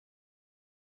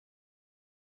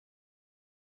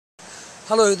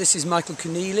Hello, this is Michael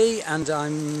Conneely and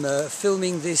I'm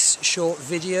filming this short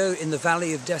video in the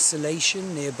Valley of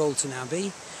Desolation near Bolton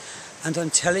Abbey, and I'm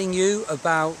telling you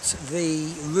about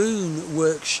the Rune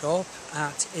workshop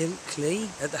at Ilkley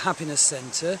at the Happiness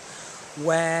Centre,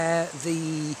 where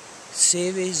the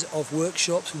series of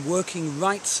workshops working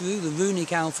right through the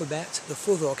runic alphabet, the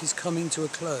Furok, is coming to a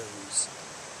close.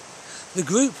 The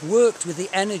group worked with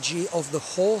the energy of the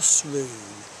horse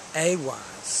rune,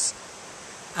 Ehwaz.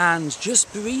 And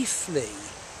just briefly,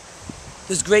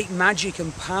 there's great magic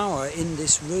and power in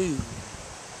this rune.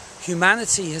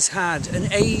 Humanity has had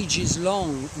an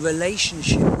ages-long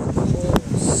relationship with the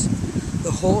horse.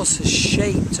 The horse has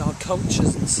shaped our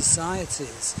cultures and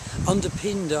societies,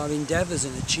 underpinned our endeavours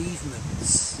and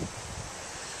achievements.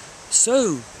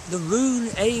 So, the rune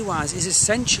Ehwaz is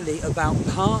essentially about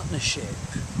partnership.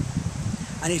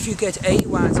 And if you get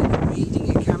Ehwaz in a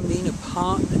reading, it can mean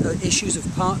issues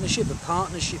of partnership, a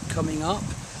partnership coming up,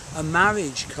 a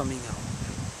marriage coming up.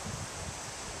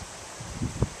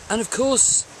 And of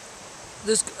course,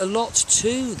 there's a lot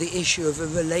to the issue of a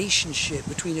relationship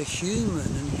between a human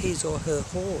and his or her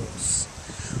horse.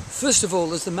 First of all,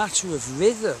 there's the matter of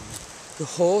rhythm. The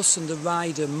horse and the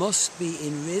rider must be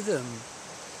in rhythm.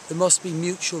 There must be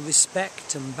mutual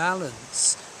respect and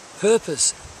balance,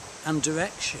 purpose and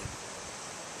direction.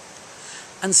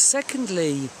 And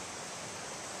secondly,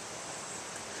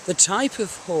 the type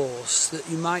of horse that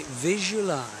you might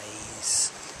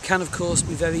visualise can of course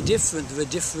be very different. There are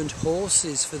different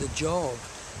horses for the job.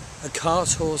 A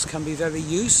cart horse can be very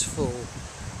useful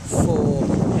for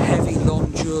heavy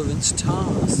long endurance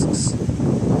tasks.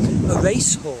 A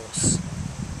racehorse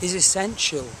is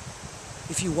essential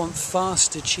if you want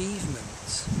fast achievement.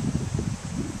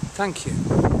 Thank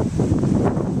you.